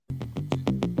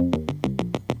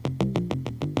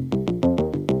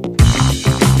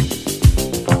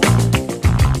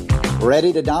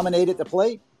Ready to dominate at the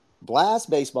plate? Blast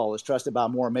Baseball is trusted by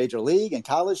more major league and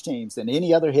college teams than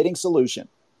any other hitting solution.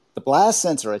 The Blast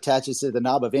sensor attaches to the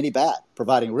knob of any bat,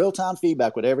 providing real-time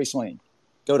feedback with every swing.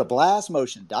 Go to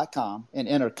blastmotion.com and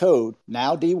enter code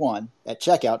NOWD1 at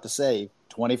checkout to save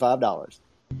 $25.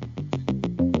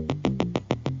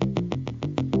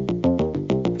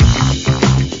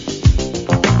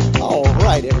 All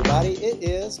right, everybody, it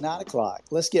is 9 o'clock.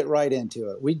 Let's get right into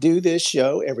it. We do this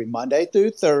show every Monday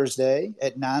through Thursday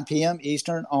at 9 p.m.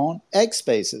 Eastern on X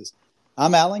Spaces.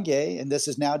 I'm Alan Gay, and this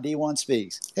is Now D1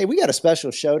 Speaks. Hey, we got a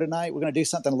special show tonight. We're going to do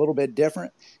something a little bit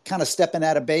different, kind of stepping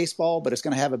out of baseball, but it's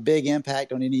going to have a big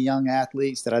impact on any young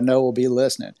athletes that I know will be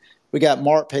listening. We got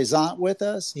Marc Paisant with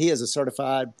us. He is a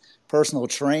certified personal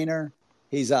trainer.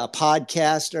 He's a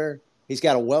podcaster. He's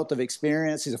got a wealth of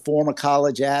experience. He's a former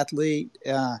college athlete,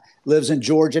 lives in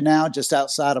Georgia now, just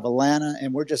outside of Atlanta.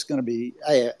 And we're just going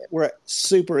to we're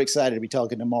super excited to be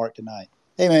talking to Marc tonight.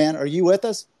 Hey, man, are you with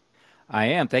us? I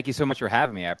am. Thank you so much for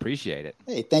having me. I appreciate it.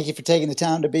 Hey, thank you for taking the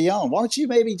time to be on. Why don't you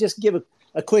maybe just give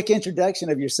a quick introduction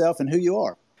of yourself and who you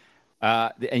are?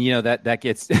 And you know, that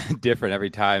gets different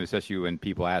every time, especially when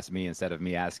people ask me instead of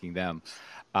me asking them.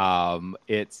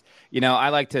 It's, you know, I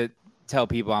like to tell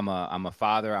people I'm a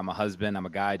father, I'm a husband, I'm a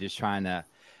guy just trying to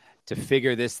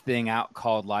figure this thing out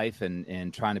called life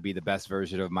and trying to be the best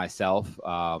version of myself.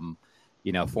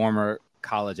 You know, former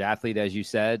college athlete, as you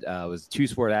said, was a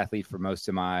two-sport athlete for most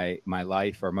of my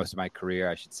life, or most of my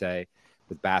career, I should say,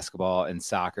 with basketball and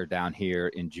soccer down here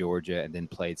in Georgia, and then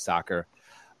played soccer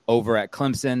over at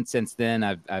Clemson. Since then,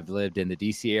 I've lived in the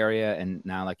DC area, and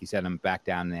now, like you said, I'm back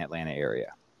down in the Atlanta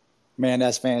area. Man,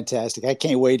 that's fantastic. I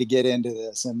can't wait to get into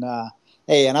this. And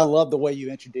hey, and I love the way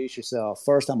you introduce yourself.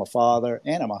 First, I'm a father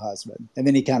and I'm a husband. And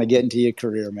then you kind of get into your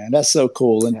career, man. That's so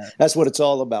cool. And that's what it's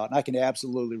all about. And I can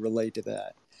absolutely relate to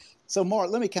that. So, Marc,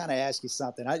 let me kind of ask you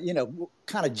something. We'll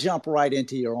kind of jump right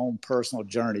into your own personal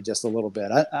journey just a little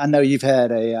bit. I know you've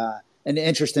had an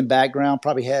interesting background,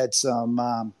 probably had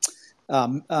some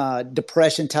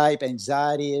depression type,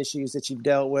 anxiety issues that you've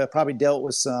dealt with, probably dealt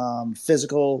with some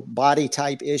physical body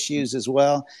type issues as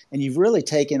well. And you've really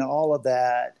taken all of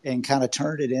that and kind of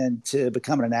turned it into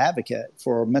becoming an advocate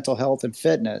for mental health and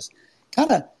fitness.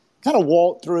 Kind of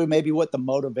walk through maybe what the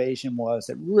motivation was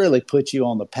that really put you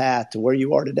on the path to where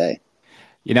you are today.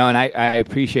 You know, and I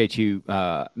appreciate you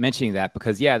mentioning that,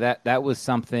 because, yeah, that was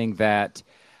something that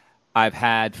I've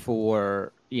had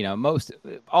for, you know,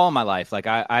 all of my life. Like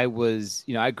I was,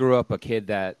 you know, I grew up a kid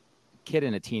and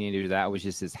a teenager that was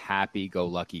just this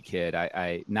happy-go-lucky kid.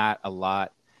 I not a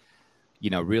lot, you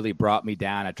know, really brought me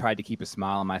down. I tried to keep a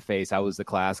smile on my face. I was the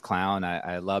class clown.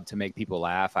 I loved to make people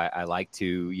laugh. I like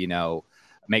to, you know,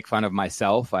 make fun of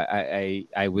myself.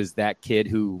 I was that kid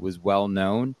who was well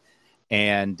known,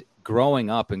 and growing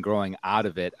up and growing out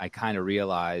of it, I did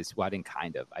realize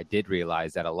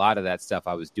that a lot of that stuff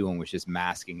I was doing was just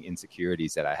masking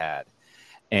insecurities that I had.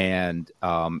 And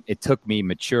it took me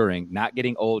maturing, not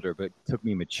getting older, but it took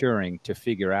me maturing to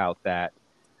figure out that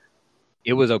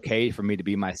it was okay for me to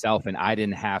be myself, and I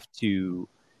didn't have to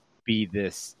be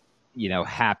this, you know,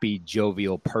 happy,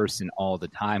 jovial person all the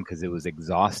time, because it was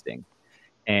exhausting.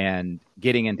 And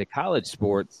getting into college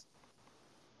sports,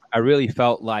 I really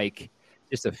felt like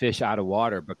just a fish out of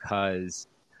water, because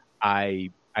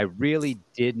I really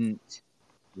didn't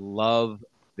love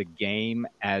the game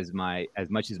as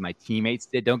much as my teammates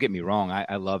did. Don't get me wrong.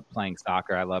 I loved playing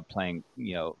soccer. I loved playing,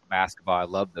 you know, basketball. I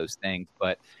loved those things,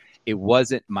 but it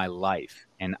wasn't my life.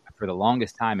 And for the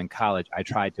longest time in college, I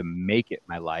tried to make it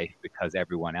my life because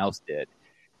everyone else did,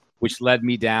 which led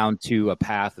me down to a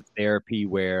path of therapy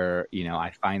where, you know,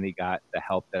 I finally got the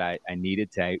help that I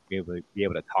needed to be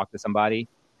able to talk to somebody.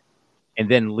 And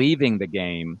then leaving the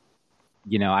game,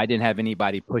 you know, I didn't have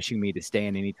anybody pushing me to stay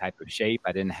in any type of shape.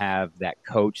 I didn't have that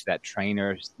coach, that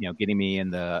trainer, you know, getting me in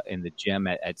the gym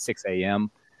at 6 a.m.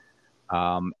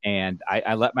 And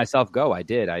I let myself go. I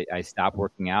did. I stopped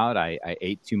working out. I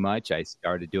ate too much. I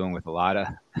started doing what a lot of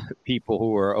people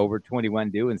who were over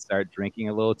 21 do, and started drinking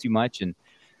a little too much. And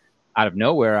out of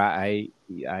nowhere, I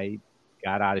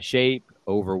got out of shape,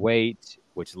 overweight,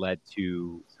 which led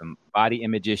to some body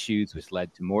image issues, which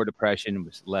led to more depression,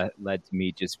 which led to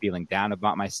me just feeling down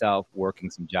about myself, working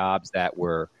some jobs that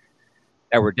were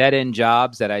dead-end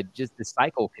jobs the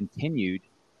cycle continued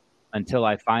until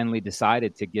I finally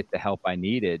decided to get the help I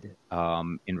needed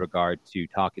in regard to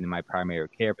talking to my primary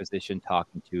care physician,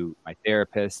 talking to my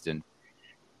therapist. And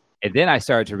then I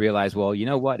started to realize, well, you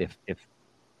know what, if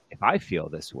I feel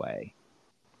this way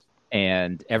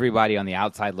and everybody on the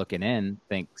outside looking in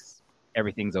thinks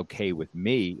everything's okay with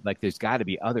me, like there's got to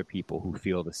be other people who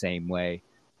feel the same way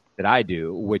that I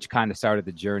do, which kind of started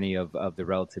the journey of the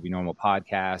Relatively Normal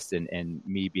podcast and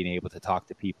me being able to talk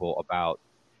to people about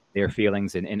their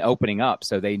feelings and opening up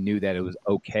so they knew that it was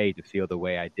okay to feel the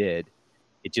way I did.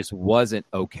 It just wasn't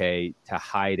okay to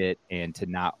hide it and to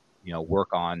not,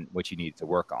 work on what you needed to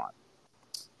work on.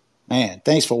 Man,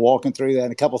 thanks for walking through that.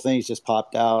 And a couple things just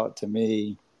popped out to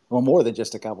me. Well, more than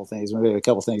just a couple things, maybe a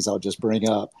couple things I'll just bring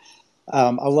up.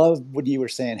 I love when you were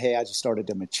saying, hey, I just started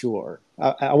to mature.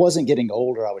 I wasn't getting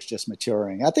older. I was just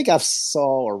maturing. I think I've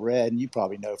saw or read, and you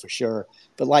probably know for sure,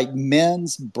 but like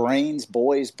men's brains,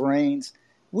 boys' brains,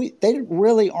 they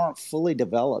really aren't fully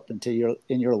developed until you're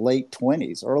in your late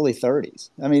 20s, early 30s.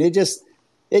 I mean,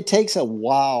 it takes a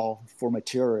while for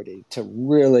maturity to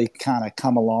really kind of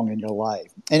come along in your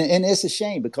life. And it's a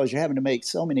shame because you're having to make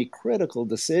so many critical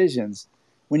decisions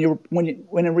when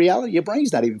in reality your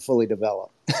brain's not even fully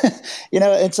developed.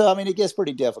 And so I mean it gets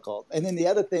pretty difficult. And then the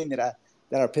other thing that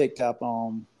I picked up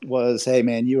on was, hey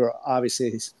man, you were obviously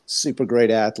a super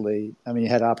great athlete. I mean, you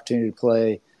had an opportunity to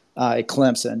play at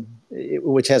Clemson,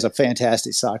 which has a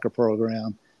fantastic soccer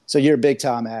program. So you're a big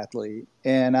time athlete,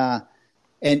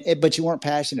 but you weren't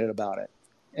passionate about it.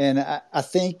 And I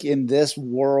think in this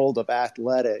world of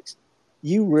athletics,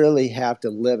 you really have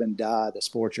to live and die the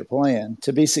sport you're playing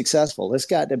to be successful. It's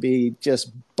got to be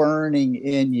just burning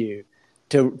in you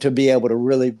to be able to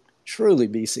really, truly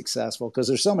be successful, because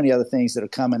there's so many other things that are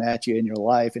coming at you in your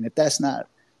life. And if that's not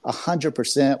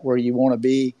 100% where you want to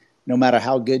be, no matter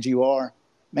how good you are,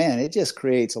 man, it just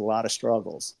creates a lot of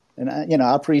struggles. And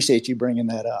I appreciate you bringing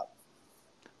that up.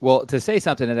 Well, to say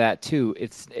something to that too,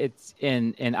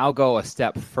 and I'll go a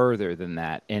step further than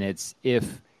that. And it's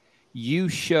if you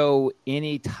show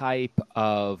any type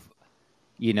of,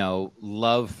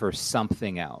 love for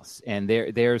something else. And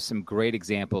there's some great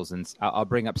examples. And I'll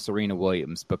bring up Serena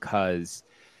Williams because,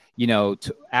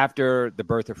 after the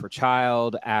birth of her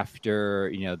child,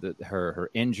 after,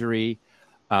 her injury,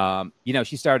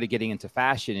 she started getting into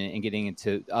fashion and getting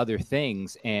into other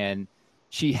things. And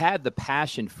she had the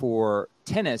passion for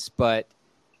tennis, but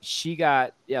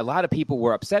a lot of people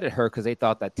were upset at her because they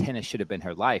thought that tennis should have been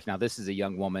her life. Now, this is a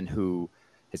young woman who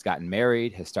has gotten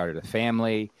married, has started a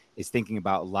family, is thinking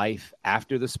about life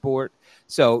after the sport.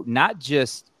 So not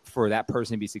just for that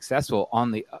person to be successful,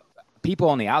 people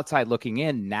on the outside looking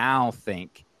in now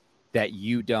think that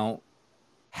you don't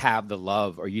have the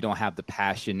love or you don't have the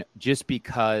passion just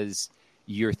because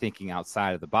you're thinking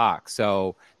outside of the box.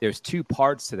 So there's two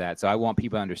parts to that. So I want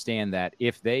people to understand that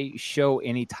if they show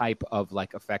any type of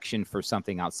affection for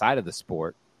something outside of the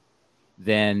sport,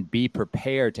 then be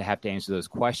prepared to have to answer those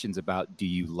questions about, do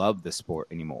you love the sport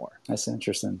anymore? That's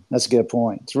interesting. That's a good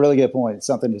point. It's a really good point. It's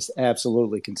something to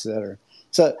absolutely consider.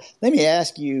 So let me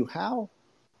ask you how,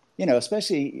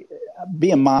 especially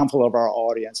being mindful of our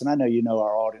audience, and I know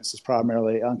our audience is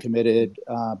primarily uncommitted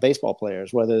baseball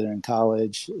players, whether they're in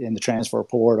college, in the transfer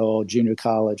portal, junior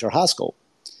college, or high school.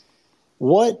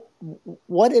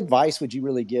 What advice would you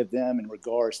really give them in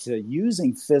regards to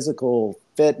using physical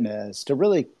fitness to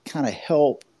really kind of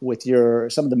help with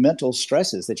some of the mental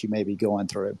stresses that you may be going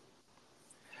through?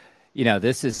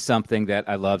 This is something that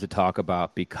I love to talk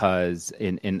about because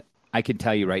I can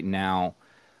tell you right now,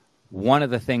 one of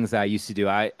the things I used to do,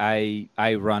 I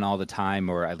run all the time,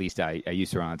 or at least I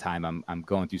used to run all the time. I'm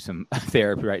going through some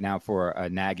therapy right now for a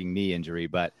nagging knee injury,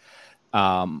 but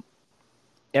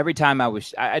every time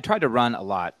I tried to run a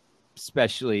lot,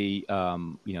 especially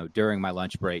during my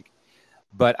lunch break,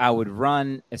 but I would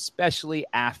run especially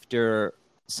after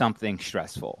something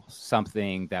stressful,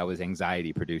 something that was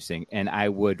anxiety producing, and I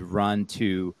would run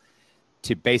to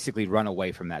basically run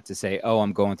away from that, to say, oh,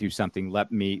 I'm going through something.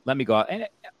 Let me go out. And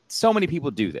so many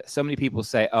people do this. So many people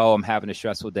say, oh, I'm having a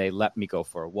stressful day. Let me go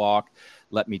for a walk.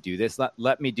 Let me do this.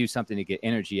 Let me do something to get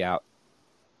energy out.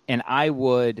 And I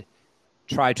would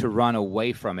try to run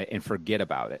away from it and forget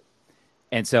about it.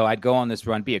 And so I'd go on this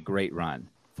run, be a great run,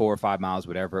 4 or 5 miles,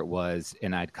 whatever it was.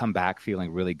 And I'd come back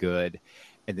feeling really good.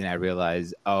 And then I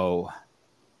realized, oh,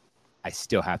 I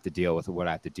still have to deal with what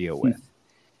I have to deal with.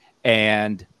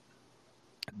 And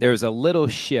there's a little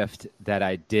shift that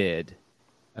I did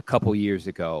a couple years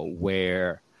ago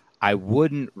where I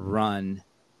wouldn't run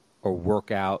or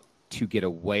work out to get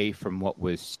away from what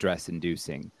was stress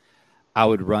inducing. I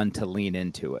would run to lean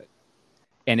into it.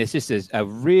 And it's just a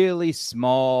really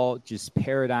small, just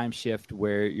paradigm shift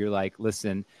where you're like,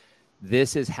 listen,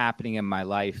 this is happening in my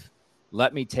life.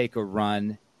 Let me take a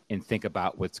run and think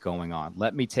about what's going on.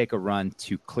 Let me take a run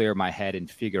to clear my head and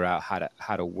figure out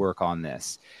how to work on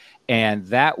this. And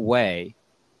that way,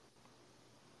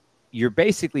 you're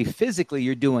basically physically,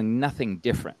 you're doing nothing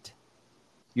different.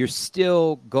 you're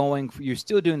still doing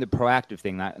the proactive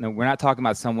thing. We're not talking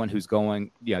about someone who's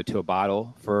going, to a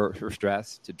bottle for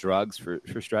stress, to drugs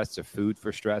for stress, to food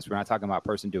for stress. We're not talking about a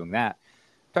person doing that.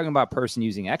 We're talking about a person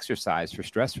using exercise for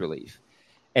stress relief.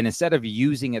 And instead of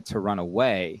using it to run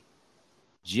away,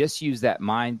 just use that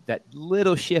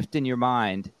little shift in your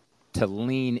mind to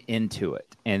lean into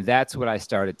it. And that's what I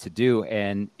started to do.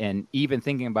 And even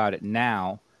thinking about it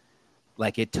now,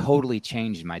 like, it totally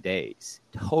changed my days.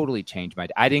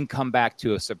 I didn't come back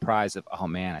to a surprise of, oh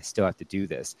man, I still have to do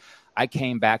this. I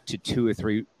came back to 2 or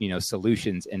 3,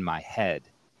 solutions in my head.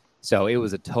 So it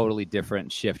was a totally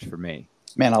different shift for me.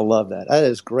 Man, I love that. That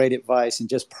is great advice. And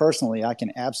just personally, I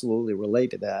can absolutely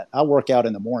relate to that. I work out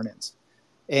in the mornings,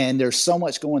 and there's so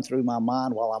much going through my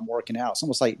mind while I'm working out. It's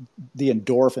almost like the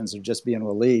endorphins are just being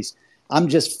released. I'm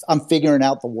figuring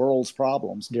out the world's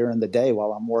problems during the day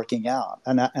while I'm working out.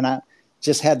 And I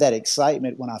just had that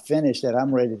excitement when I finished that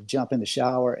I'm ready to jump in the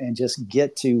shower and just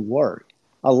get to work.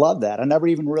 I love that. I never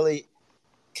even really,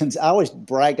 I always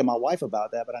brag to my wife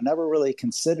about that, but I never really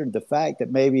considered the fact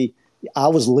that maybe I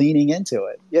was leaning into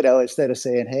it, instead of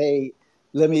saying, hey,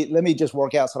 let me just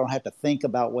work out so I don't have to think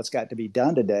about what's got to be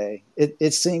done today.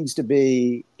 It seems to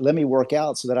be, let me work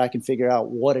out so that I can figure out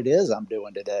what it is I'm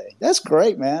doing today. That's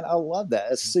great, man. I love that.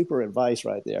 That's super advice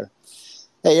right there.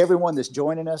 Hey, everyone that's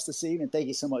joining us this evening, thank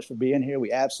you so much for being here.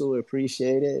 We absolutely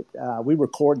appreciate it. We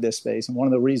record this space, and one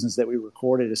of the reasons that we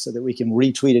record it is so that we can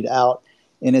retweet it out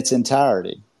in its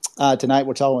entirety. Tonight,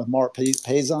 we're talking with Marc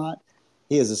Paisant.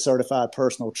 He is a certified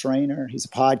personal trainer. He's a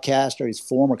podcaster. He's a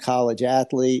former college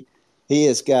athlete.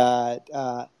 He's got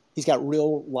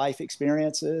real life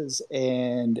experiences,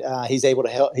 and he's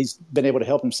been able to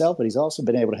help himself, but he's also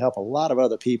been able to help a lot of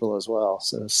other people as well.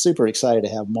 So super excited to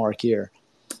have Marc here.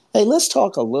 Hey, let's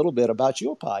talk a little bit about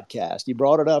your podcast. You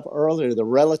brought it up earlier, the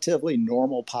Relatively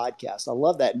Normal Podcast. I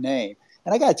love that name.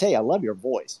 And I got to tell you, I love your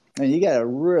voice. I mean, you got a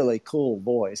really cool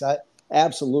voice. I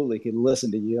absolutely could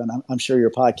listen to you, and I'm sure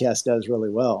your podcast does really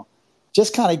well.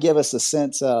 Just kind of give us a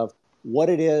sense of what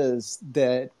it is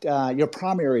that your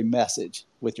primary message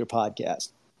with your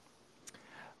podcast.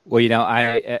 Well,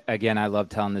 I love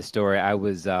telling this story. I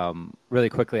was really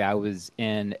quickly, I was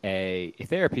in a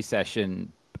therapy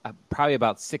session probably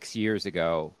about 6 years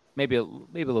ago, maybe a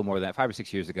little more than that, 5 or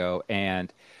 6 years ago.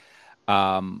 And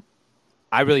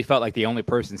I really felt like the only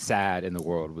person sad in the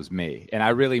world was me. And I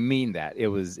really mean that. It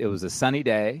was a sunny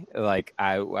day. Like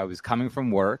I was coming from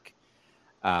work.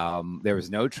 There was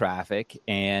no traffic.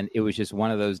 And it was just one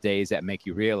of those days that make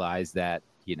you realize that,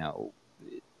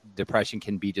 depression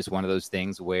can be just one of those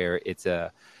things where it's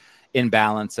a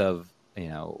imbalance of,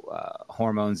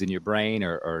 hormones in your brain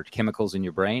or chemicals in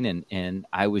your brain. And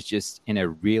I was just in a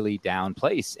really down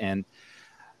place. And,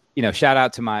 shout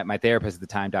out to my therapist at the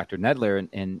time, Dr. Nedler.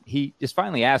 And he just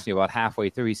finally asked me about halfway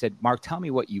through, he said, Marc, tell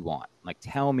me what you want. Like,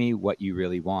 tell me what you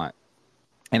really want.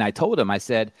 And I told him, I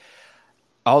said,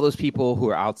 all those people who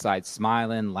are outside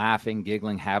smiling, laughing,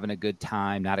 giggling, having a good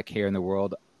time, not a care in the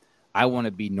world, I want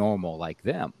to be normal like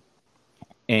them.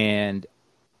 And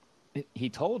he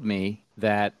told me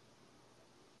that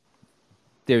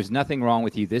there's nothing wrong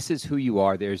with you. This is who you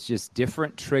are. There's just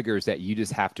different triggers that you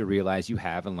just have to realize you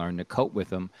have and learn to cope with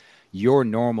them. Your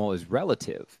normal is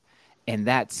relative. And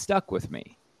that stuck with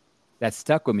me. That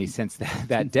stuck with me since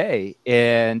that day.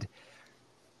 And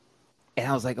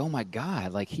I was like, oh my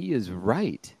God, like he is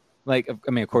right. Like,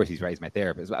 I mean, of course he's right. He's my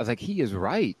therapist. But I was like, he is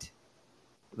right.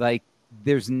 Like,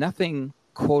 there's nothing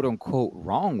quote unquote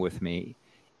wrong with me.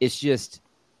 It's just,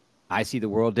 I see the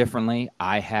world differently.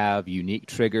 I have unique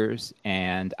triggers,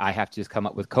 and I have to just come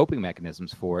up with coping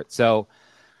mechanisms for it. So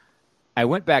I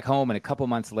went back home, and a couple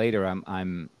months later,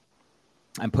 I'm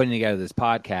putting together this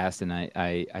podcast, and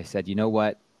I said, you know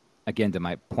what? Again, to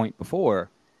my point before,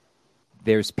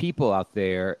 there's people out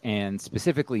there, and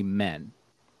specifically men,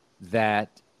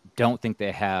 that don't think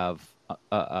they have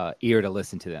a ear to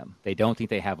listen to them. They don't think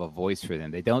they have a voice for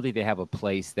them. They don't think they have a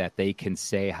place that they can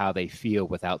say how they feel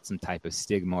without some type of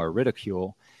stigma or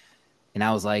ridicule. And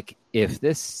I was like, if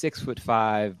this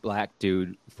 6'5" black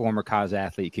dude, former college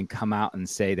athlete, can come out and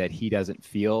say that he doesn't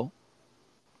feel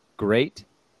great,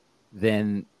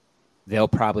 then they'll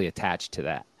probably attach to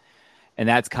that. And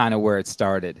that's kind of where it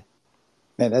started.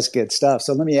 Man, that's good stuff.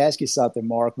 So let me ask you something,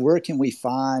 Marc. Where can we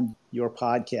find your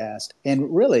podcast?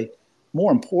 And really,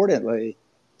 more importantly,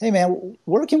 hey, man,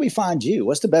 where can we find you?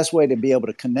 What's the best way to be able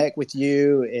to connect with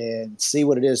you and see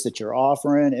what it is that you're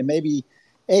offering? And maybe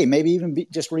even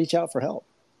just reach out for help?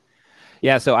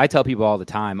 Yeah, so I tell people all the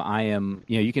time,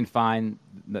 you can find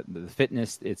the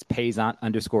fitness, it's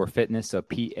Paisant_fitness, so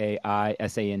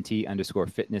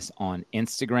PAISANT_fitness on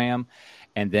Instagram,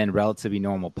 and then Relatively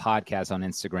Normal Podcast on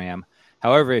Instagram.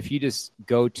 However, if you just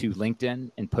go to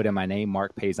LinkedIn and put in my name,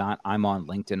 Marc Paisant, I'm on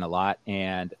LinkedIn a lot,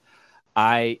 and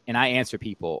I answer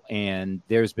people, and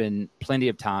there's been plenty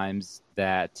of times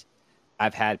that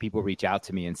I've had people reach out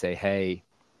to me and say, hey,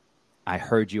 I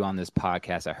heard you on this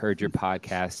podcast. I heard your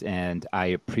podcast, and I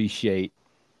appreciate,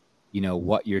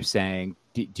 what you're saying.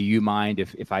 Do you mind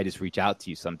if I just reach out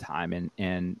to you sometime?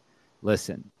 And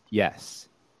listen, yes.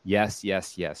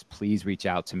 Please reach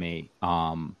out to me.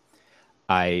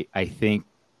 I think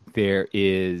there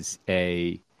is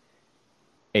a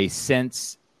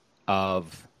sense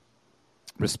of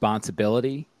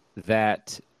responsibility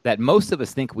that most of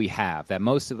us think we have, that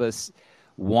most of us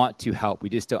want to help. We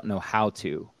just don't know how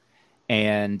to.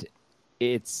 And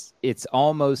it's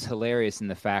almost hilarious in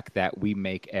the fact that we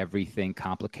make everything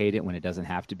complicated when it doesn't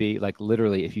have to be. Like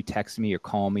literally, if you text me or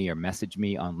call me or message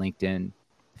me on LinkedIn,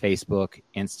 Facebook,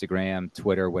 Instagram,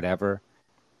 Twitter, whatever,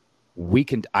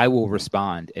 I will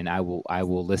respond, and I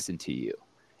will listen to you.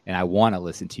 And I want to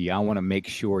listen to you. I want to make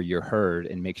sure you're heard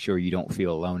and make sure you don't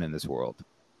feel alone in this world.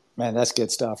 Man, that's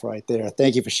good stuff right there.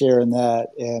 Thank you for sharing that.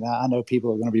 And I know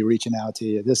people are going to be reaching out to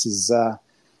you. This is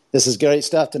great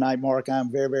stuff tonight, Marc.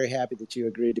 I'm very, very happy that you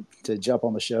agreed to jump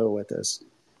on the show with us.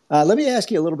 Let me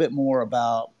ask you a little bit more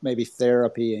about maybe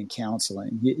therapy and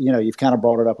counseling. You've kind of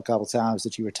brought it up a couple of times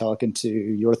that you were talking to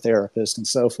your therapist and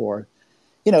so forth.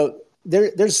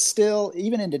 There's still,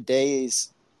 even in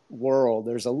today's world,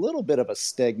 there's a little bit of a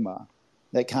stigma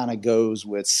that kind of goes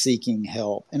with seeking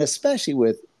help, and especially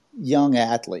with young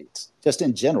athletes, just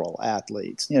in general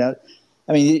athletes. You're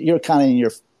kind of in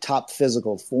your top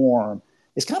physical form.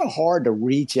 It's kind of hard to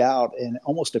reach out and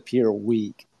almost appear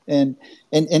weak. And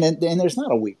there's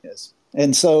not a weakness.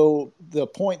 And so the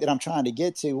point that I'm trying to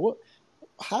get to,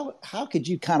 how could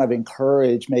you kind of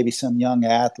encourage maybe some young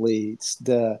athletes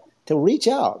to reach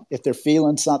out if they're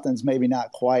feeling something's maybe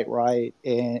not quite right,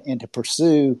 and to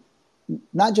pursue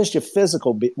not just your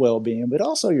physical well-being, but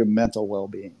also your mental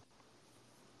well-being?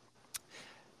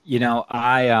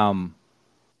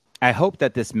 I hope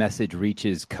that this message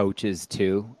reaches coaches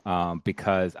too,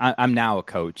 because I'm now a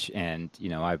coach, and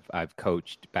I've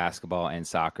coached basketball and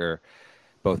soccer,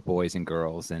 both boys and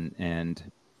girls, and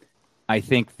I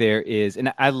think there is,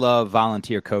 and I love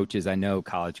volunteer coaches. I know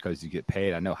college coaches get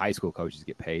paid. I know high school coaches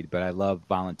get paid, but I love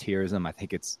volunteerism. I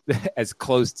think it's as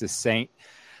close to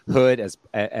sainthood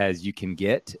as you can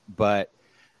get. But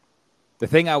the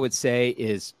thing I would say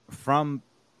is from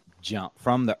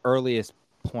the earliest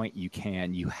point you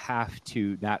have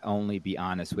to not only be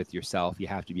honest with yourself, you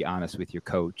have to be honest with your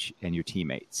coach and your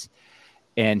teammates.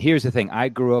 And here's the thing. I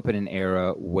grew up in an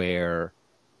era where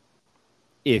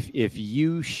if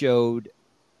you showed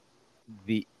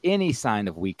any sign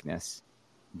of weakness,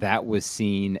 that was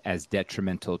seen as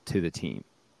detrimental to the team.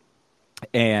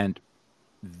 And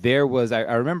I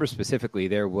remember specifically,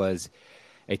 there was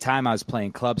a time I was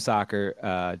playing club soccer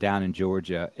down in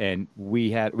Georgia, and we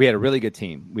had a really good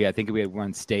team. I think we had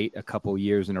won state a couple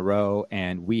years in a row,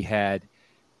 and we had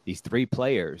these 3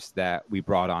 players that we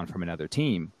brought on from another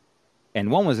team. And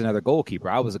one was another goalkeeper.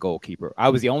 I was a goalkeeper. I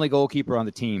was the only goalkeeper on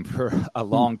the team for a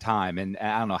long time, and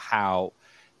I don't know how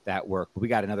that worked, but we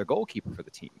got another goalkeeper for the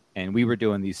team. And we were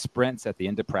doing these sprints at the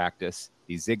end of practice,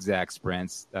 these zigzag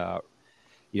sprints,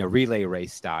 relay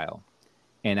race style.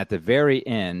 And at the very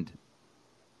end,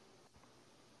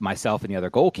 myself and the other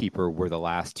goalkeeper were the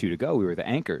last 2 to go. We were the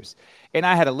anchors, and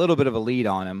I had a little bit of a lead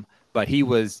on him, but he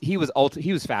was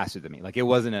faster than me. Like, it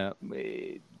wasn't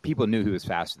people knew he was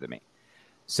faster than me.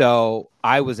 So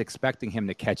I was expecting him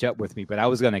to catch up with me, but I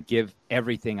was going to give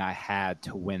everything I had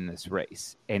to win this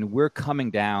race. And we're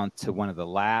coming down to one of the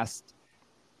last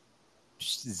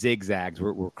zigzags.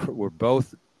 We're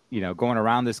both, going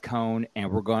around this cone, and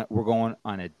we're going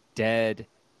on a dead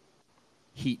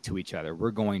heat to each other.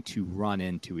 We're going to run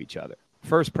into each other.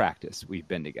 First practice we've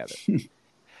been together.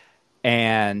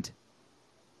 And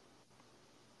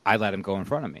I let him go in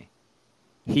front of me.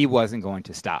 He wasn't going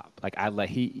to stop.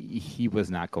 He was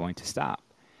not going to stop.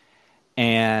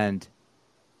 And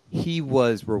he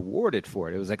was rewarded for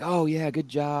it. It was like, oh yeah, good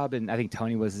job. And I think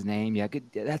Tony was his name. Yeah,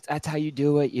 good. That's how you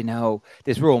do it.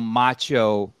 This real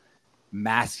macho,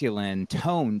 masculine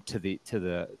tone to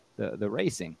the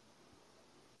racing.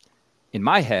 In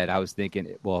my head, I was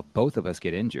thinking, well, if both of us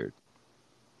get injured,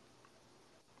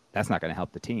 that's not going to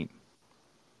help the team.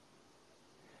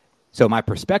 So my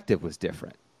perspective was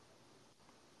different.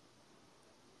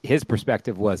 His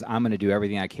perspective was, I'm going to do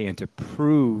everything I can to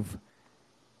prove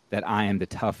that I am the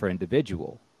tougher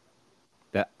individual,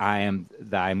 that I'm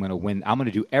going to win. I'm going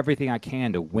to do everything I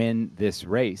can to win this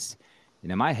race.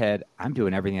 And in my head, I'm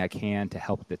doing everything I can to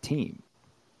help the team.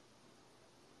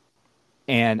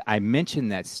 And I mention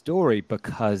that story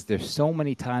because there's so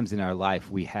many times in our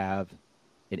life we have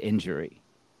an injury.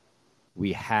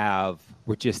 We're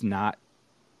just not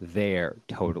there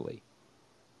totally.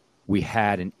 We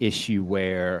had an issue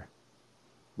where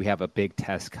we have a big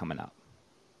test coming up.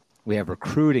 We have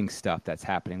recruiting stuff that's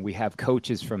happening. We have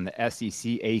coaches from the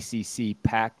SEC, ACC,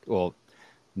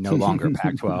 no longer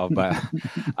Pac-12,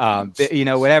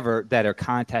 but, whatever, that are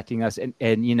contacting us. And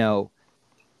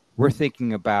we're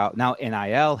thinking about now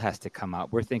NIL has to come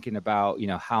up. We're thinking about,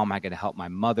 how am I going to help my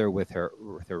mother with her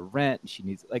rent? She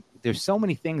needs, there's so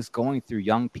many things going through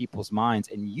young people's minds.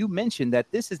 And you mentioned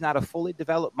that this is not a fully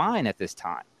developed mind at this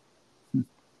time.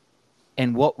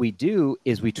 And what we do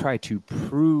is we try to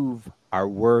prove our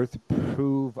worth,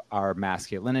 prove our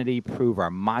masculinity, prove our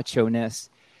macho-ness.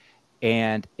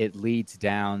 And it leads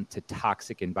down to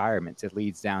toxic environments. It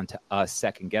leads down to us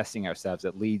second-guessing ourselves.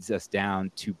 It leads us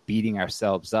down to beating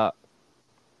ourselves up.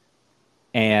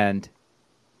 And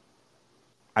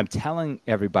I'm telling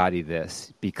everybody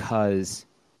this because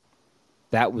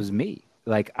that was me.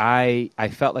 I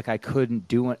felt like I couldn't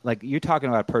do it. You're talking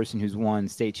about a person who's won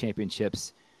state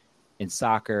championships in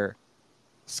soccer,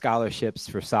 scholarships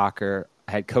for soccer.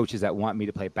 I had coaches that want me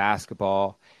to play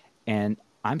basketball. And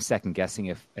I'm second guessing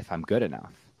if I'm good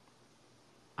enough.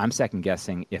 I'm second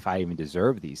guessing if I even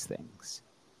deserve these things.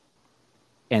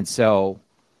 And so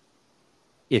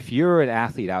if you're an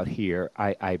athlete out here,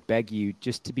 I beg you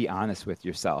just to be honest with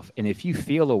yourself. And if you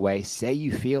feel a way, say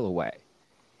you feel a way.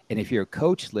 And if you're a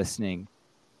coach listening,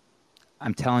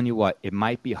 I'm telling you what, it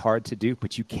might be hard to do,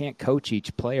 but you can't coach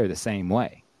each player the same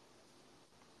way.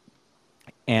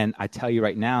 And I tell you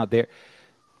right now,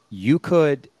 you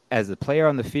could, as a player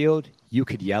on the field, you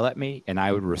could yell at me and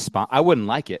I would respond. I wouldn't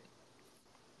like it,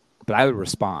 but I would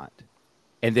respond.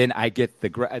 And then I get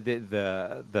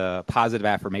the positive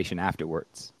affirmation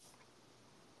afterwards.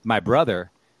 My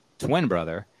brother, twin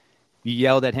brother, you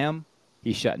yelled at him,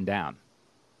 he's shutting down.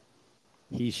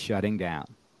 He's shutting down.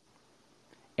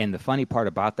 And the funny part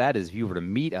about that is if you were to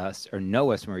meet us or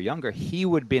know us when we were younger, he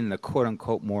would have been the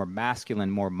quote-unquote more masculine,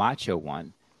 more macho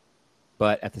one.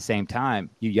 But at the same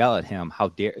time, you yell at him, how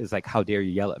dare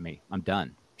you yell at me? I'm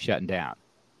done, shutting down.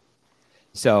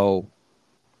 So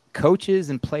coaches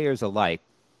and players alike,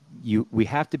 we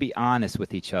have to be honest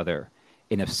with each other.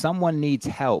 And if someone needs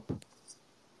help,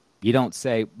 you don't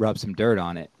say, rub some dirt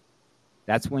on it.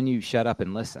 That's when you shut up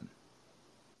and listen.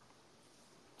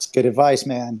 It's good advice,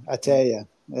 man. I tell you,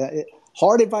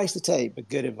 hard advice to take, but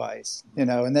good advice,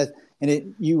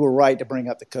 you were right to bring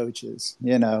up the coaches.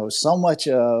 So much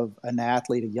of a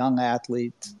young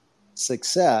athlete's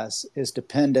success is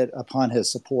dependent upon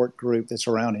his support group that's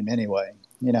around him anyway.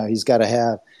 He's got to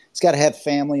have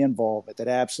family involvement that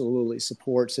absolutely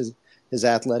supports his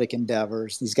athletic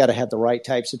endeavors. He's got to have the right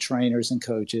types of trainers and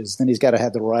coaches. Then he's got to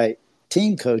have the right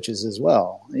team coaches as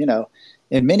well.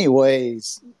 In many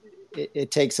ways,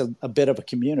 it takes a bit of a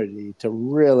community to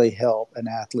really help an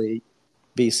athlete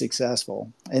be successful.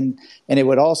 And it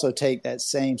would also take that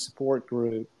same support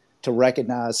group to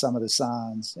recognize some of the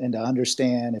signs and to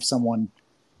understand if someone,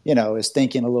 is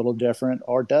thinking a little different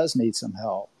or does need some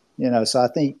help. So I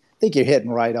think you're hitting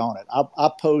right on it.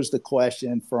 I posed the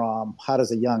question from how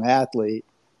does a young athlete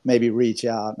maybe reach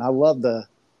out? And I love the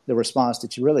response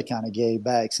that you really kind of gave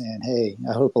back saying, hey,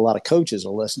 I hope a lot of coaches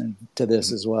are listening to this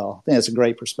as well. I think it's a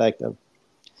great perspective.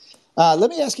 Let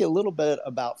me ask you a little bit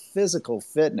about physical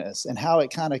fitness and how it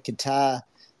kind of could tie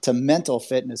to mental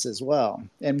fitness as well.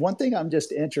 And one thing I'm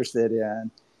just interested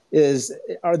in is,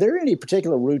 are there any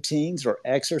particular routines or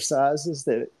exercises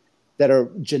that are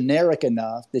generic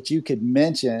enough that you could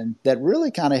mention that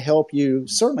really kind of help you,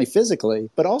 certainly physically,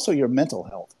 but also your mental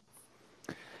health?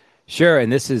 Sure.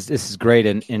 And this is great.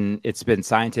 And it's been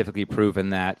scientifically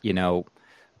proven that,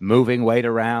 moving weight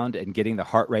around and getting the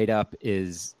heart rate up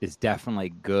is definitely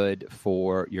good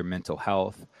for your mental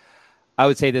health. I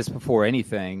would say this before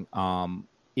anything.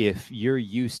 If you're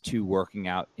used to working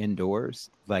out indoors,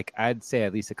 I'd say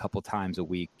at least a couple times a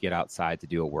week, get outside to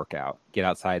do a workout, get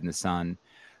outside in the sun,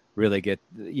 really get,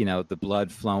 the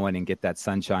blood flowing and get that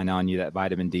sunshine on you, that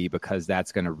vitamin D, because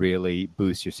that's going to really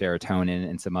boost your serotonin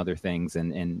and some other things.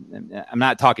 And I'm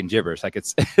not talking gibberish,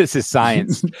 this is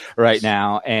science right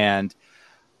now. And,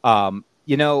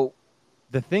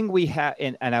 the thing we have,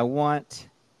 and I want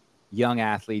young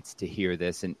athletes to hear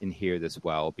this and hear this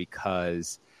well,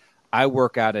 because I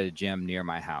work out at a gym near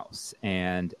my house,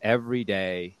 and every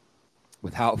day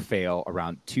without fail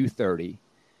around 2:30,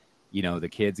 the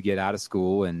kids get out of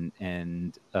school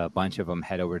and a bunch of them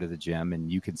head over to the gym,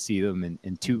 and you can see them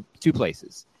in two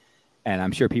places. And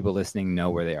I'm sure people listening know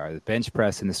where they are: the bench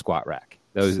press and the squat rack.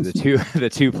 Those are the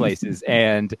two places.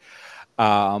 And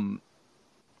I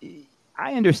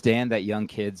understand that young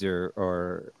kids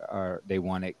are they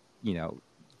want to,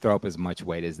 throw up as much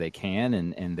weight as they can,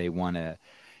 and they want to,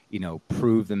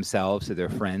 prove themselves to their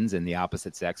friends and the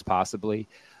opposite sex possibly.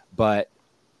 But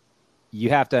you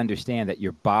have to understand that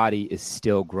your body is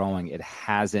still growing. It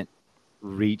hasn't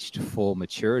reached full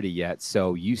maturity yet.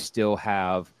 So you still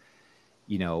have,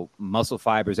 muscle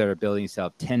fibers that are building, you still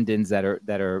have tendons that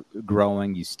are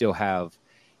growing. You still have,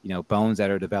 bones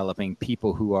that are developing.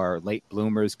 People who are late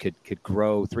bloomers could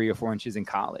grow 3 or 4 inches in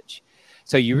college.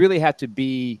 So you really have to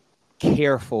be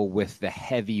careful with the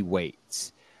heavy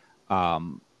weights.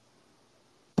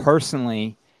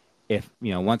 Personally, if,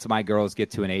 once my girls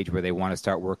get to an age where they want to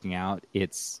start working out,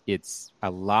 it's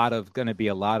going to be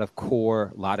a lot of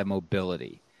core, a lot of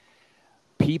mobility.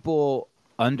 People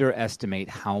underestimate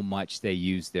how much they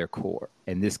use their core.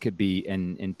 And this could be,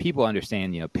 and people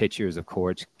understand, pitchers, of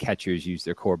course, catchers use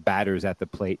their core, batters at the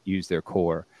plate use their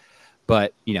core.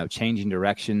 But, changing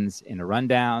directions in a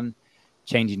rundown,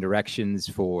 changing directions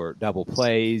for double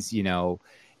plays,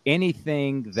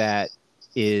 anything that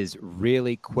is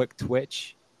really quick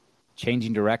twitch,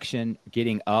 changing direction,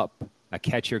 getting up, a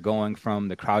catcher going from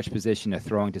the crouch position to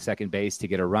throwing to second base to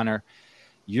get a runner,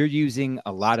 you're using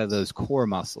a lot of those core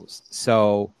muscles.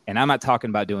 So, and I'm not talking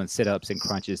about doing sit-ups and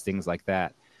crunches, things like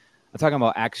that. I'm talking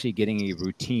about actually getting a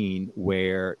routine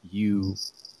where you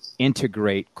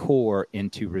integrate core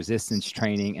into resistance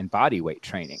training and body weight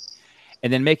training.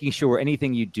 And then making sure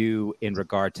anything you do in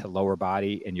regard to lower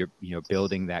body and you're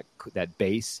building that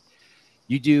base,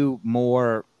 you do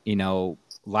more,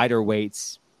 lighter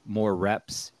weights, more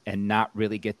reps, and not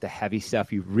really get the heavy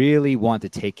stuff. You really want to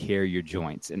take care of your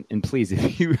joints. And please,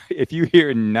 if you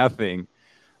hear nothing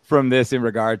from this in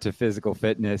regard to physical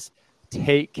fitness,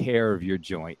 take care of your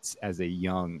joints as a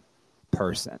young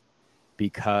person,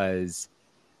 because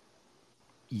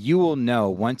you will know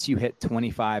once you hit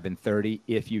 25 and 30,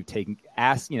 if you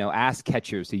ask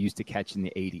catchers who used to catch in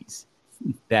the 80s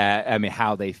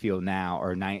how they feel now,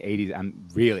 or 80s. I'm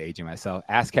really aging myself.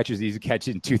 Ask catchers who used to catch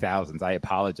in 2000s. I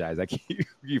apologize. I keep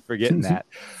forgetting that.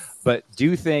 But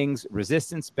do things,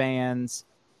 resistance bands,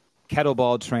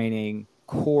 kettlebell training,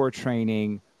 core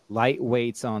training, light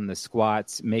weights on the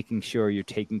squats, making sure you're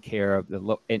taking care of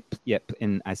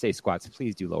and I say squats,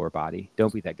 please do lower body.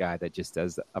 Don't be that guy that just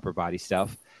does the upper body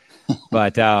stuff.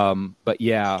 But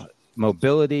yeah,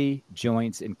 mobility,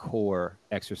 joints, and core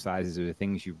exercises are the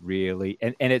things you really,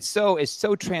 and it's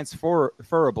so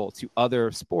transferable to other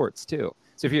sports too.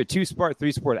 So if you're a 2-sport,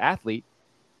 3-sport athlete,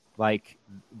 like,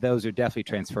 those are definitely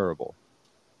transferable.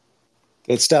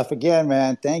 Good stuff again,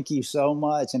 man. Thank you so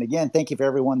much. And again, thank you for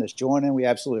everyone that's joining. We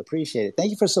absolutely appreciate it.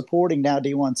 Thank you for supporting Now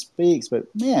D1 Speaks. But,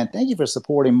 man, thank you for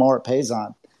supporting Marc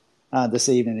Paisant this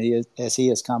evening as he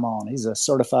has come on. He's a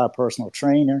certified personal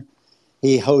trainer.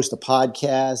 He hosts a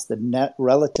podcast, the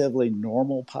Relatively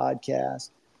Normal podcast.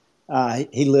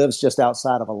 He lives just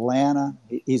outside of Atlanta.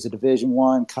 He's a Division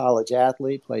I college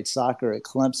athlete, played soccer at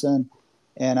Clemson.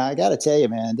 And I got to tell you,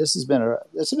 man, this has been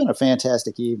a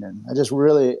fantastic evening. I just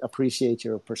really appreciate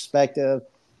your perspective.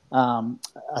 I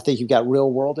think you've got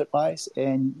real world advice,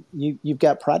 and you've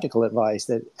got practical advice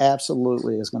that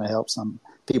absolutely is going to help some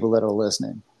people that are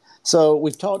listening. So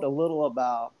we've talked a little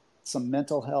about some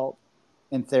mental health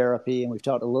and therapy, and we've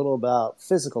talked a little about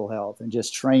physical health and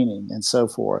just training and so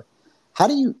forth. How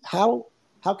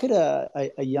could a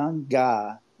young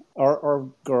guy or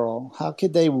girl, how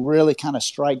could they really kind of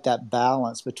strike that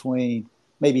balance between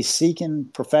maybe seeking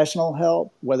professional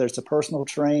help, whether it's a personal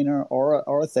trainer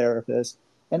or a therapist,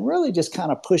 and really just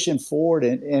kind of pushing forward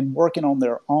and working on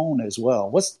their own as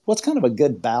well? What's kind of a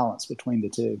good balance between the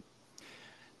two?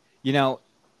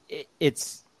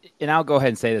 It's, and I'll go ahead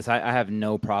and say this. I have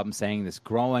no problem saying this.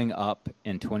 Growing up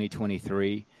in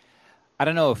 2023, I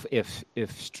don't know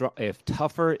if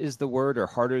tougher is the word or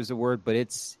harder is the word, but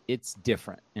it's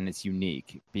different and it's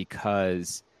unique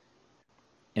because,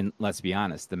 and let's be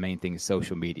honest, the main thing is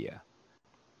social media.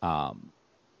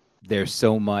 There's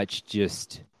so much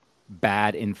just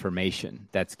bad information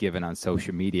that's given on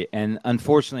social media, and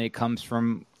unfortunately, it comes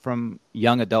from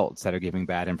young adults that are giving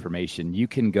bad information. You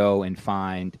can go and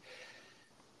find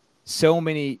so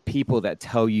many people that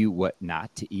tell you what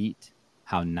not to eat,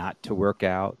 how not to work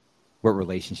out, what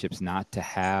relationships not to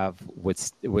have,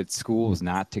 what schools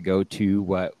not to go to,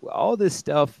 what all this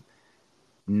stuff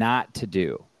not to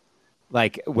do.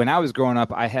 Like when I was growing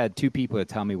up, I had 2 people that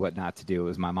tell me what not to do. It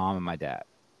was my mom and my dad.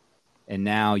 And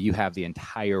now you have the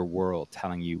entire world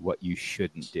telling you what you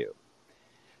shouldn't do.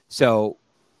 So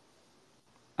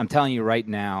I'm telling you right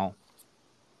now,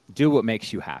 do what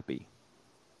makes you happy.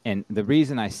 And the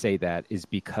reason I say that is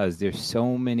because there's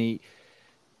so many,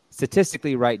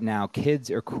 statistically right now, kids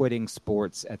are quitting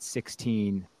sports at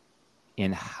 16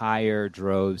 in higher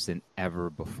droves than ever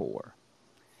before.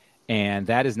 And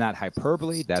that is not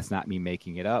hyperbole. That's not me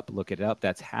making it up. Look it up.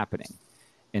 That's happening.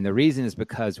 And the reason is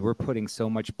because we're putting so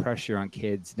much pressure on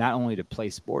kids, not only to play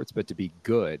sports, but to be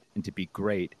good and to be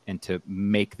great and to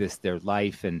make this their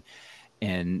life. And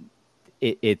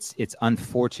it's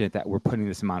unfortunate that we're putting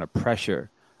this amount of pressure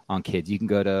on kids. You can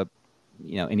go to,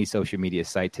 any social media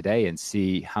site today and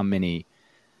see how many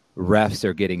refs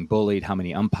are getting bullied, how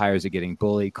many umpires are getting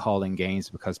bullied, calling games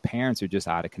because parents are just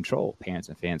out of control. Parents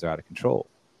and fans are out of control.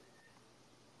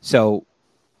 So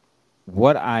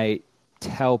what I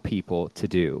tell people to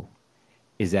do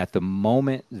is at the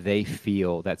moment they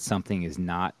feel that something is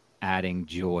not adding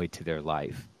joy to their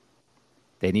life,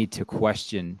 they need to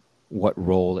question what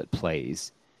role it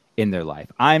plays in their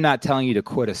life. I'm not telling you to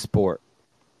quit a sport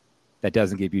that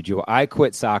doesn't give you joy. I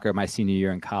quit soccer my senior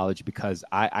year in college because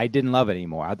I didn't love it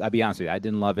anymore. I'll be honest with you. I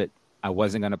didn't love it. I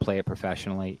wasn't going to play it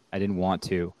professionally. I didn't want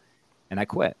to, and I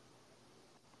quit.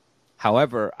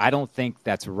 However, I don't think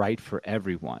that's right for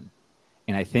everyone.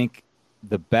 And I think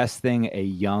the best thing a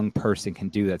young person can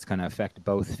do that's going to affect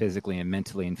both physically and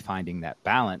mentally in finding that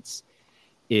balance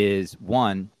is,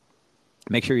 one,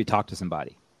 make sure you talk to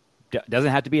somebody.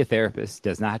 Doesn't have to be a therapist,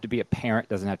 does not have to be a parent,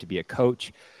 doesn't have to be a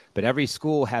coach, but every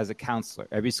school has a counselor.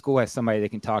 Every school has somebody they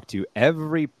can talk to.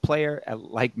 Every player,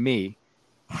 like me,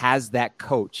 has that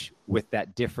coach with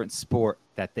that different sport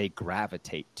that they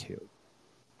gravitate to.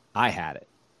 I had it.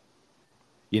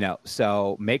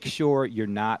 So make sure you're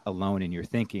not alone in your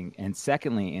thinking. And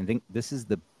secondly, and I think this is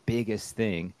the biggest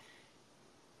thing,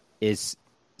 is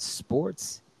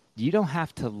sports. You don't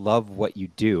have to love what you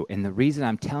do. And the reason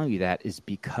I'm telling you that is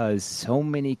because so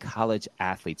many college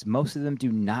athletes, most of them do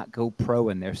not go pro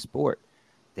in their sport.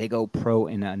 They go pro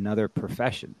in another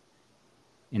profession,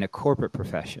 in a corporate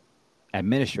profession,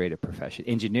 administrative profession,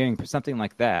 engineering, something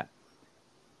like that.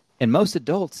 And most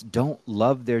adults don't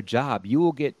love their job. You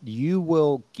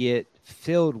will get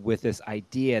filled with this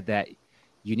idea that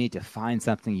you need to find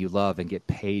something you love and get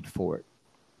paid for it.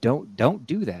 Don't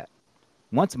do that.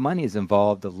 Once money is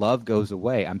involved, the love goes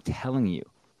away. I'm telling you.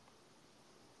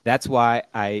 That's why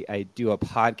I do a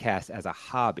podcast as a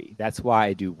hobby. That's why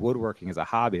I do woodworking as a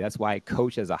hobby. That's why I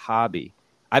coach as a hobby.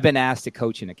 I've been asked to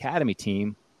coach an academy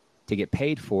team to get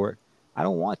paid for it. I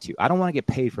don't want to. I don't want to get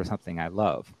paid for something I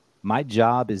love. My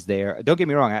job is there. Don't get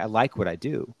me wrong. I like what I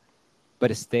do,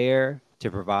 but it's there to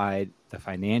provide the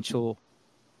financial,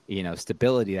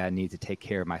 stability that I need to take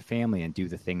care of my family and do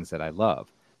the things that I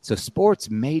love. So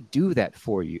sports may do that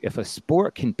for you. If a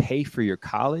sport can pay for your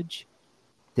college,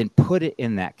 then put it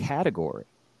in that category.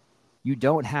 You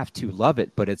don't have to love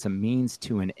it, but it's a means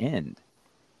to an end.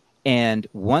 And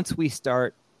once we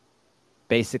start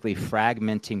basically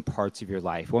fragmenting parts of your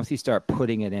life, once you start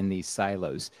putting it in these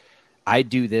silos, I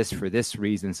do this for this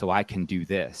reason, so I can do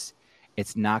this.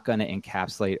 It's not going to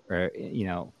encapsulate or,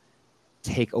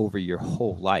 take over your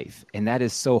whole life. And that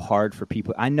is so hard for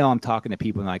people. I know I'm talking to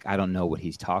people and like, I don't know what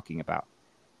he's talking about.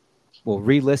 Well,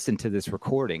 re-listen to this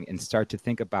recording and start to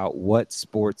think about what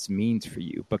sports means for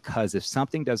you. Because if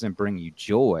something doesn't bring you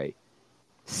joy,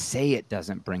 say it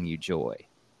doesn't bring you joy.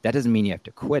 That doesn't mean you have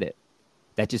to quit it.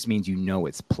 That just means you know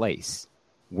its place.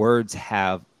 Words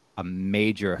have a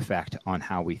major effect on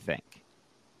how we think.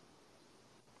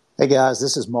 Hey guys,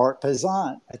 this is Marc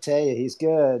Paisant. I tell you, he's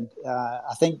good.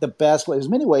 I think the best way, there's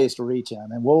many ways to reach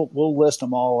him, and we'll list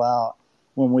them all out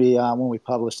when we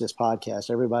publish this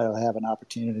podcast. Everybody will have an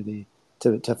opportunity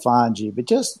to find you.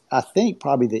 But I think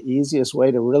probably the easiest way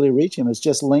to really reach him is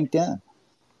just LinkedIn.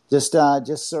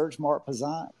 Just search Marc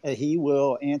Paisant. He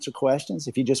will answer questions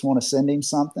if you just want to send him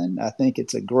something. I think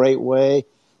it's a great way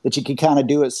that you can kind of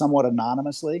do it somewhat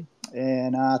anonymously,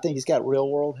 and I think he's got real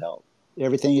world help.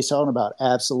 Everything he's talking about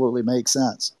absolutely makes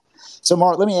sense. So,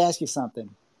 Marc, let me ask you something.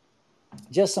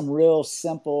 Just some real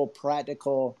simple,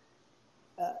 practical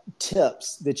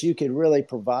tips that you could really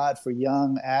provide for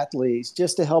young athletes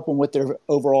just to help them with their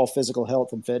overall physical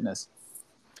health and fitness.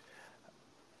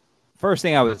 First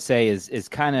thing I would say is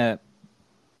kind of,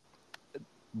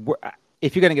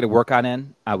 if you're going to get a workout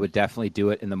in, I would definitely do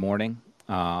it in the morning.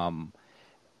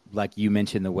 Like you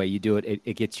mentioned, the way you do it,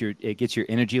 it gets your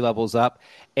energy levels up,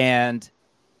 and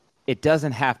it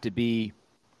doesn't have to be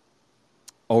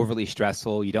overly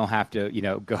stressful. You don't have to,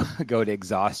 go to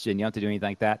exhaustion. You don't have to do anything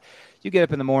like that. You get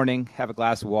up in the morning, have a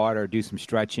glass of water, do some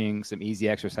stretching, some easy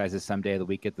exercises some day of the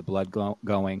week, get the blood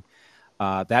going.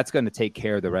 That's going to take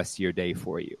care of the rest of your day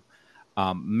for you.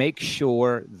 Make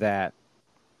sure that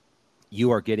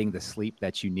you are getting the sleep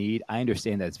that you need. I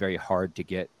understand that it's very hard to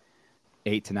get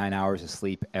 8 to 9 hours of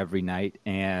sleep every night.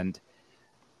 And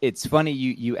it's funny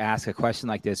you ask a question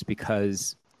like this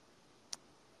because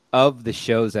of the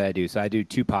shows that I do. So I do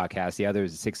 2 podcasts. The other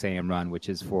is a 6 a.m. run, which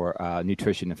is for a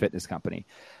nutrition and fitness company.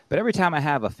 But every time I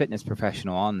have a fitness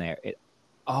professional on there, it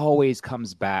always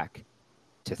comes back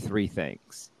to 3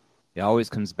 things. It always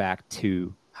comes back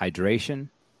to hydration,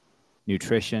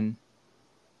 nutrition,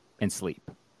 and sleep.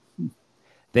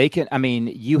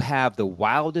 You have the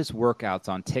wildest workouts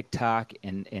on TikTok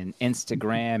and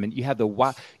Instagram, and you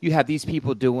have these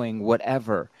people doing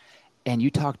whatever, and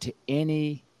you talk to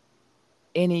any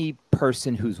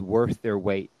person who's worth their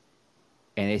weight,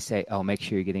 and they say, oh, make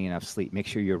sure you're getting enough sleep, make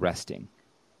sure you're resting,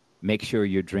 make sure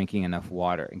you're drinking enough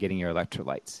water and getting your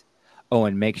electrolytes. Oh,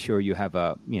 and make sure you have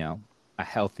a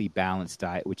healthy, balanced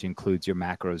diet, which includes your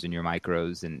macros and your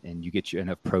micros, and you get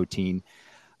enough protein.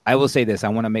 I will say this. I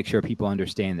want to make sure people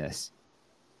understand this.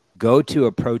 Go to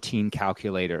a protein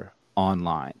calculator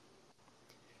online.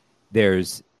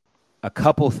 There's a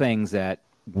couple things that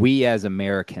we as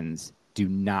Americans do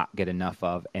not get enough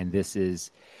of, and this is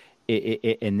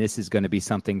going to be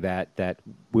something that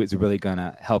is really going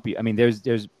to help you. I mean,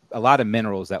 there's a lot of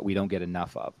minerals that we don't get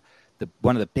enough of.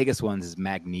 One of the biggest ones is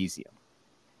magnesium.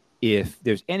 If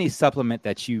there's any supplement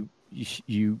that you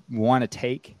want to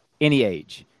take, any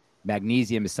age,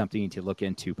 magnesium is something you need to look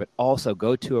into, but also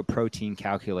go to a protein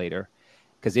calculator,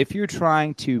 because if you're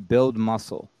trying to build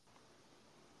muscle,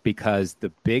 because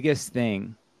the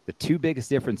 2 biggest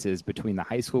differences between the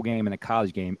high school game and the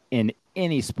college game in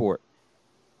any sport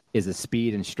is the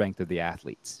speed and strength of the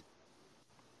athletes.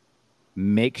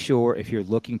 Make sure if you're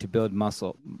looking to build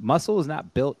muscle is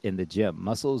not built in the gym.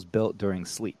 Muscle is built during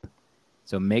sleep.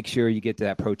 So make sure you get to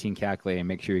that protein calculator and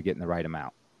make sure you're getting the right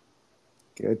amount.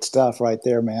 Good stuff right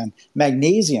there, man.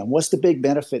 Magnesium. What's the big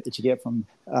benefit that you get from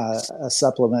a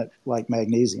supplement like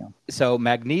magnesium? So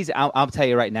magnesium, I'll tell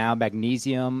you right now,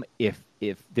 magnesium, if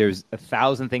there's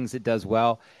 1,000 things it does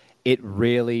well, it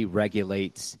really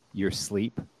regulates your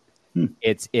sleep. And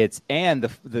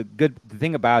the good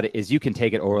thing about it is you can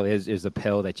take it orally. There's a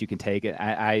pill that you can take it.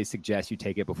 I suggest you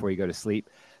take it before you go to sleep,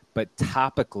 but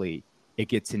topically it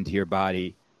gets into your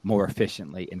body more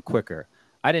efficiently and quicker.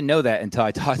 I didn't know that until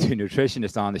I talked to a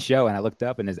nutritionist on the show, and I looked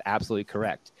up and it's absolutely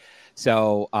correct.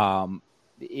 So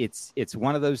it's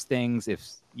one of those things. If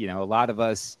a lot of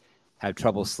us have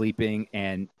trouble sleeping,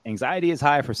 and anxiety is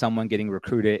high for someone getting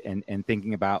recruited and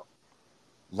thinking about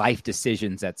life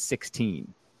decisions at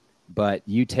 16. But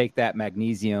you take that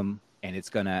magnesium, and it's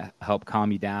going to help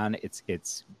calm you down.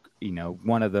 It's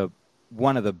one of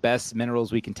the best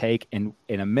minerals we can take, and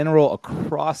a mineral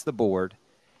across the board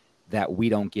that we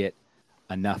don't get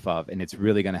enough of, and it's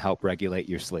really going to help regulate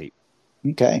your sleep.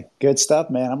 Okay, good stuff,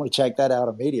 man. I'm going to check that out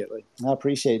immediately. I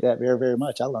appreciate that very, very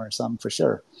much. I learned something for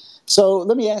sure. So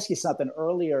let me ask you something.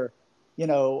 Earlier,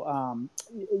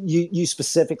 you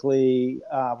specifically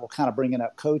were kind of bringing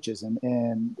up coaches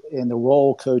and the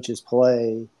role coaches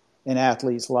play in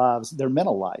athletes' lives, their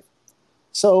mental life.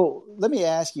 So let me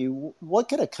ask you, what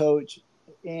could a coach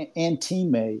and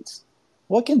teammates,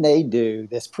 what can they do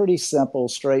that's pretty simple,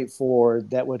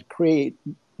 straightforward, that would create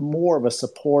more of a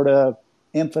supportive,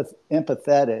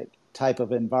 empathetic type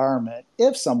of environment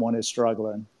if someone is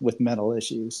struggling with mental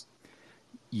issues?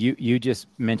 You just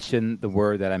mentioned the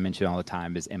word that I mention all the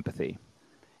time is empathy.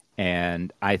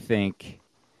 And I think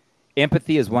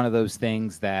empathy is one of those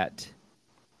things that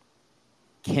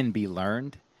can be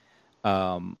learned.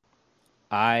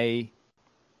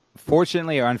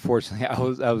 Fortunately or unfortunately,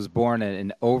 I was born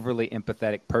an overly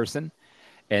empathetic person.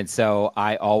 And so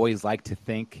I always like to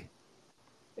think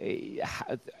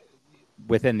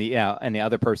within the in the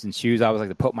other person's shoes. I always like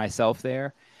to put myself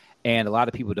there. And a lot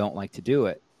of people don't like to do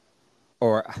it.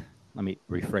 Or let me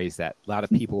rephrase that. A lot of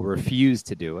people refuse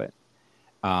to do it.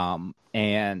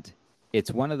 And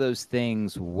it's one of those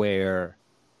things where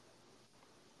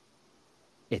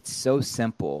it's so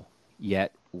simple,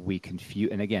 yet we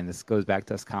confuse. And again, this goes back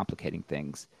to us complicating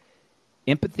things.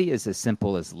 Empathy is as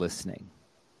simple as listening.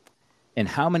 And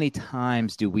how many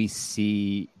times do we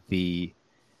see the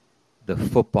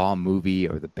football movie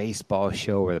or the baseball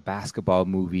show or the basketball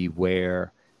movie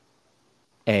where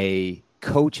a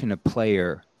coach and a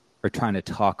player are trying to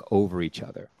talk over each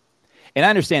other? And I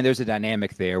understand there's a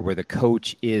dynamic there where the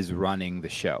coach is running the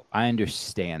show. I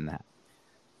understand that.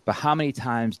 But how many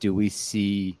times do we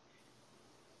see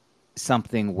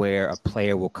something where a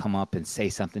player will come up and say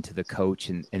something to the coach,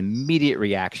 and an immediate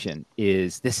reaction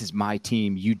is, this is my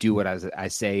team, you do what I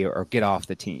say, or get off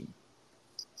the team.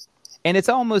 And it's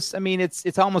almost, I mean,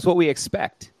 it's almost what we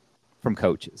expect from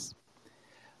coaches.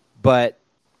 But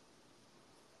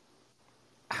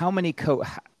how many to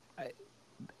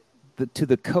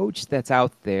the coach that's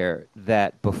out there,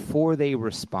 that before they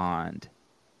respond,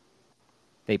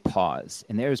 they pause,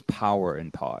 and there's power in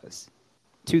pause.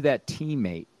 To that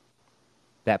teammate,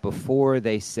 that before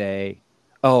they say,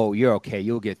 oh, you're okay,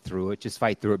 you'll get through it, just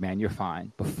fight through it, man, you're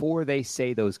fine. Before they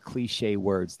say those cliche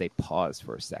words, they pause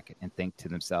for a second and think to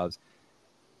themselves,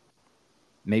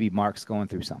 maybe Marc's going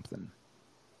through something.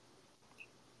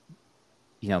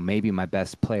 You know, maybe my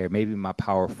best player, maybe my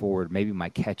power forward, maybe my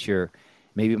catcher,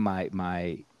 maybe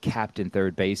my captain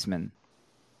third baseman,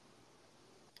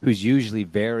 who's usually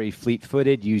very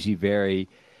fleet-footed, usually very,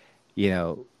 you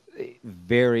know,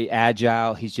 very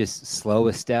agile. He's just slow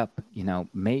a step. You know,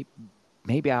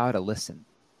 maybe I ought to listen.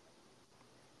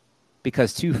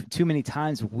 Because too many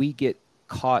times we get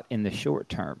caught in the short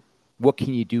term. What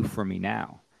can you do for me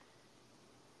now?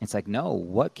 It's like, no,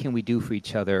 what can we do for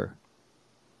each other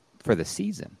for the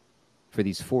season, for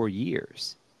these 4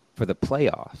 years, for the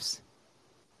playoffs?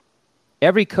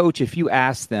 Every coach, if you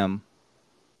ask them,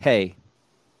 hey,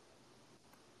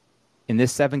 in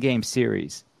this 7-game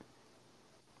series,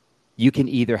 you can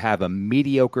either have a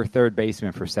mediocre third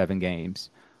baseman for 7 games,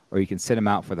 or you can sit him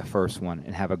out for the first one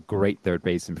and have a great third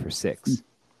baseman for 6.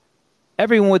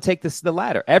 Everyone would take the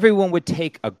latter. Everyone would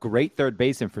take a great third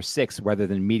baseman for 6 rather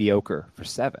than mediocre for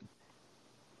 7.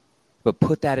 But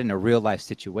put that in a real life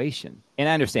situation. And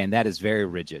I understand that is very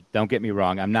rigid. Don't get me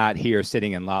wrong. I'm not here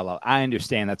sitting in la la. I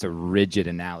understand that's a rigid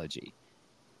analogy.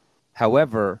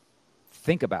 However,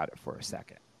 think about it for a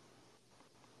second.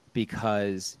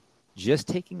 Because just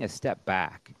taking a step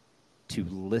back to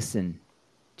listen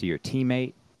to your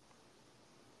teammate,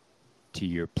 to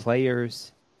your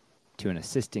players, to an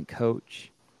assistant coach.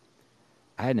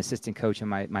 I had an assistant coach on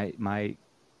my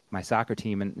soccer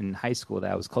team in high school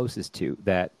that I was closest to,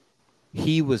 that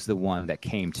he was the one that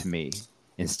came to me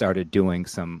and started doing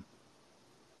some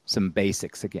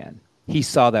basics again. He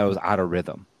saw that I was out of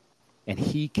rhythm, and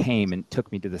he came and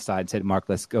took me to the side and said, Marc,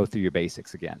 let's go through your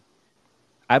basics again.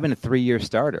 I've been a 3-year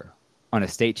starter on a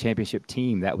state championship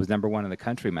team that was number 1 in the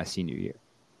country my senior year.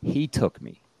 He took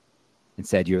me and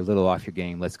said, you're a little off your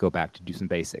game. Let's go back to do some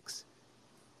basics.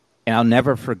 And I'll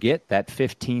never forget that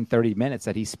 15, 30 minutes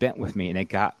that he spent with me, and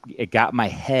it got my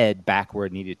head back where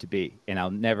it needed to be.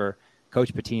 And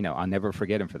Coach Patino, I'll never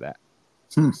forget him for that.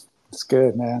 It's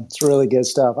good, man. It's really good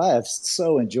stuff. I have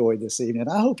so enjoyed this evening.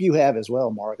 I hope you have as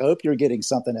well, Marc. I hope you're getting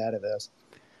something out of this.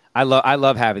 I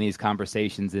love having these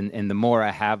conversations, and the more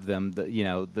I have them,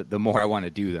 the more I want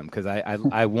to do them, because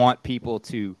I want people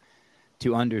to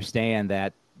understand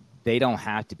that they don't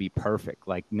have to be perfect.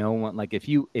 Like no one, like if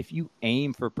you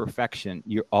aim for perfection,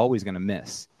 you're always going to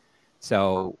miss.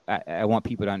 So I want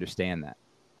people to understand that.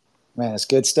 Man, it's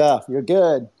good stuff. You're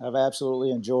good. I've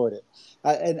absolutely enjoyed it.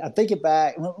 And I'm thinking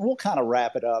back, we'll kind of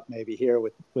wrap it up maybe here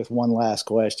with one last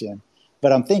question.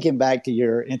 But I'm thinking back to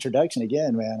your introduction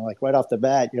again, man. Like right off the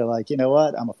bat, you're like, you know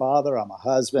what? I'm a father, I'm a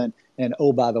husband, and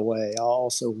oh, by the way, I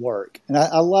also work. And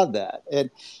I love that. And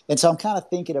so I'm kind of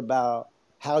thinking about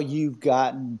how you've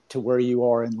gotten to where you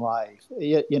are in life,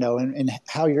 you know, and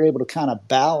how you're able to kind of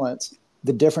balance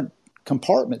the different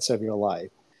compartments of your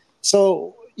life.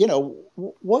 So, you know,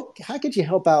 how could you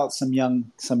help out some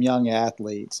young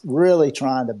athletes really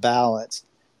trying to balance,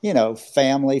 you know,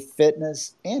 family,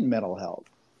 fitness, and mental health?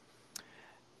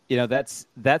 You know, that's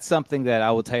something that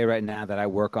I will tell you right now that I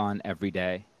work on every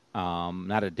day.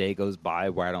 Not a day goes by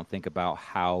where I don't think about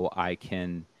how I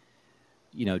can,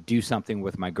 you know, do something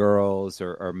with my girls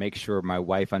or make sure my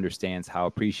wife understands how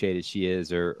appreciated she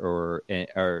is, or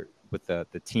with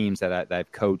the teams that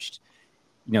I've coached,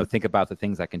 you know, think about the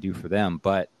things I can do for them.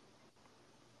 But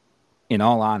in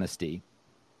all honesty,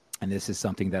 and this is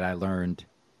something that I learned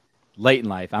late in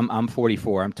life, I'm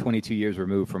 44, I'm 22 years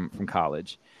removed from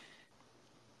college.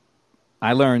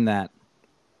 I learned that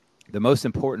the most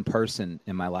important person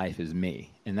in my life is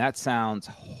me. And that sounds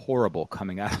horrible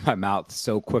coming out of my mouth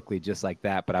so quickly, just like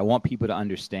that. But I want people to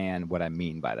understand what I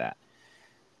mean by that.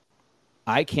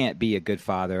 I can't be a good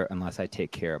father unless I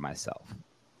take care of myself.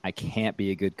 I can't be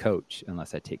a good coach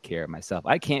unless I take care of myself.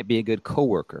 I can't be a good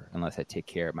coworker unless I take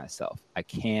care of myself. I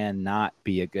cannot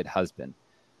be a good husband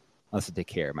unless I take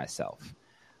care of myself.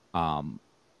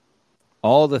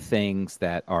 All the things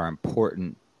that are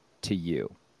important to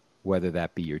you, whether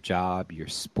that be your job, your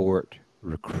sport,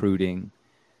 recruiting,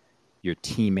 your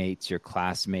teammates, your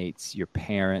classmates, your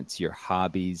parents, your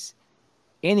hobbies,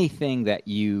 anything that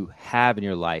you have in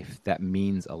your life that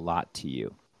means a lot to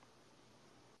you,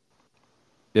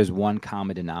 there's one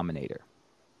common denominator,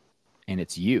 and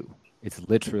it's you. It's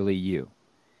literally you.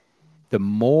 The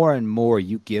more and more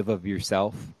you give of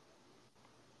yourself,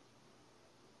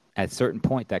 at a certain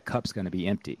point, that cup's going to be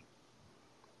empty.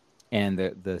 And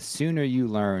the sooner you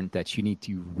learn that you need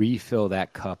to refill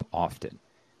that cup often,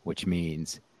 which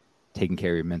means taking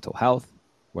care of your mental health,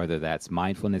 whether that's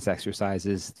mindfulness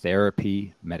exercises,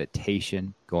 therapy,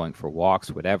 meditation, going for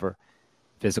walks, whatever,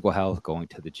 physical health, going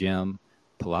to the gym,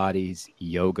 Pilates,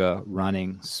 yoga,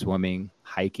 running, swimming,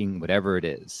 hiking, whatever it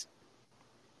is.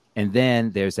 And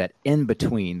then there's that in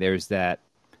between. There's that,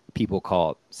 people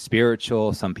call it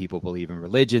spiritual. Some people believe in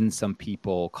religion. Some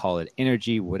people call it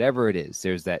energy, whatever it is.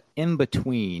 There's that in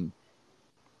between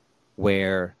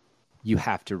where you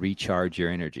have to recharge your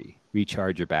energy,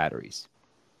 recharge your batteries.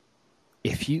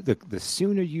 If you, the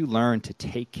sooner you learn to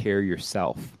take care of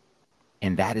yourself,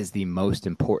 and that is the most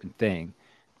important thing,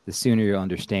 the sooner you'll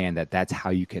understand that that's how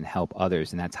you can help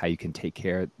others, and that's how you can take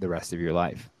care of the rest of your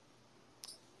life.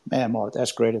 Man, Mark,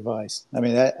 that's great advice. I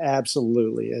mean, that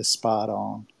absolutely is spot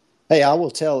on. Hey, I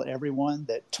will tell everyone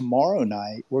that tomorrow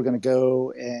night we're going to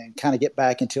go and kind of get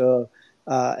back into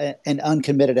an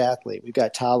uncommitted athlete. We've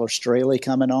got Tyler Straley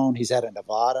coming on. He's out of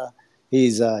Nevada.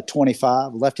 He's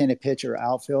 25, left-handed pitcher,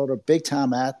 outfielder,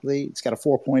 big-time athlete. He's got a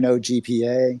 4.0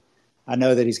 GPA. I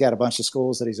know that he's got a bunch of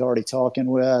schools that he's already talking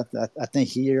with. I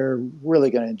think you're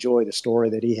really going to enjoy the story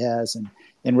that he has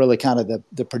and really kind of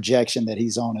the projection that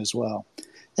he's on as well.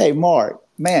 Hey, Mark,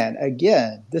 man,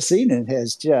 again, this evening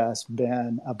has just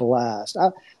been a blast.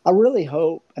 I really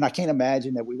hope, and I can't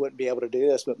imagine that we wouldn't be able to do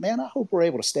this, but, man, I hope we're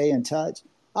able to stay in touch.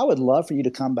 I would love for you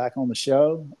to come back on the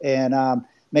show and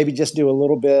maybe just do a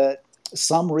little bit,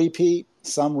 some repeat,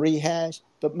 some rehash,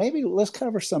 but maybe let's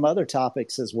cover some other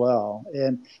topics as well.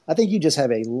 And I think you just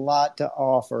have a lot to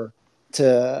offer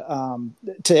to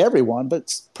everyone,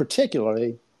 but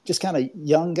particularly just kind of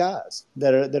young guys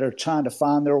that are trying to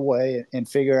find their way and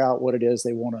figure out what it is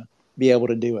they want to be able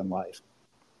to do in life.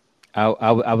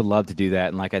 I would love to do that.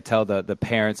 And like I tell the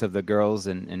parents of the girls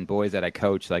and boys that I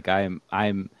coach, like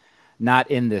I'm not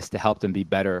in this to help them be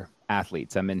better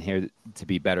athletes. I'm in here to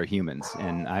be better humans.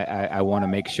 And I want to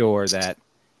make sure that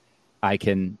I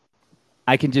can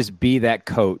just be that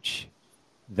coach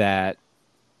that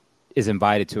is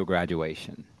invited to a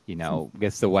graduation,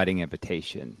 gets the wedding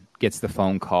invitation, gets the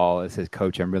phone call that says,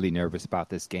 Coach, I'm really nervous about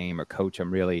this game, or Coach,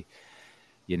 I'm really,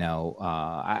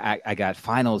 I got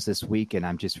finals this week and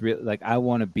I'm just really like, I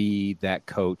want to be that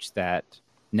coach that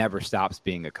never stops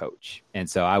being a coach. And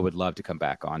so I would love to come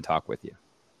back on, talk with you.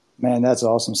 Man, that's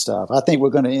awesome stuff. I think we're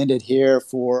going to end it here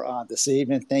for this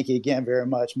evening. Thank you again very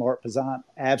much, Marc Paisant.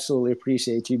 Absolutely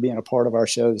appreciate you being a part of our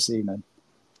show this evening.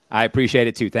 I appreciate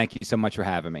it too. Thank you so much for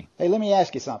having me. Hey, let me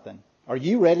ask you something. Are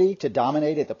you ready to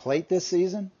dominate at the plate this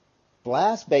season?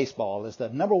 Blast Baseball is the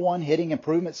 #1 hitting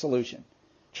improvement solution,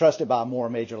 trusted by more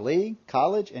major league,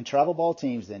 college, and travel ball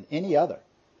teams than any other.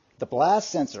 The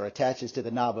Blast sensor attaches to the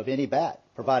knob of any bat,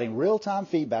 providing real-time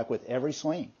feedback with every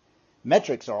swing.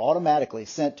 Metrics are automatically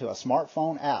sent to a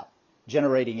smartphone app,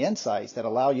 generating insights that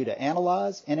allow you to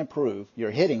analyze and improve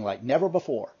your hitting like never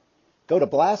before. Go to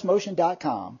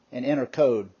blastmotion.com and enter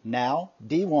code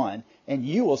NOWD1 and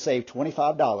you will save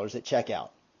 $25 at checkout.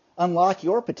 Unlock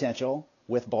your potential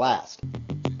with Blast.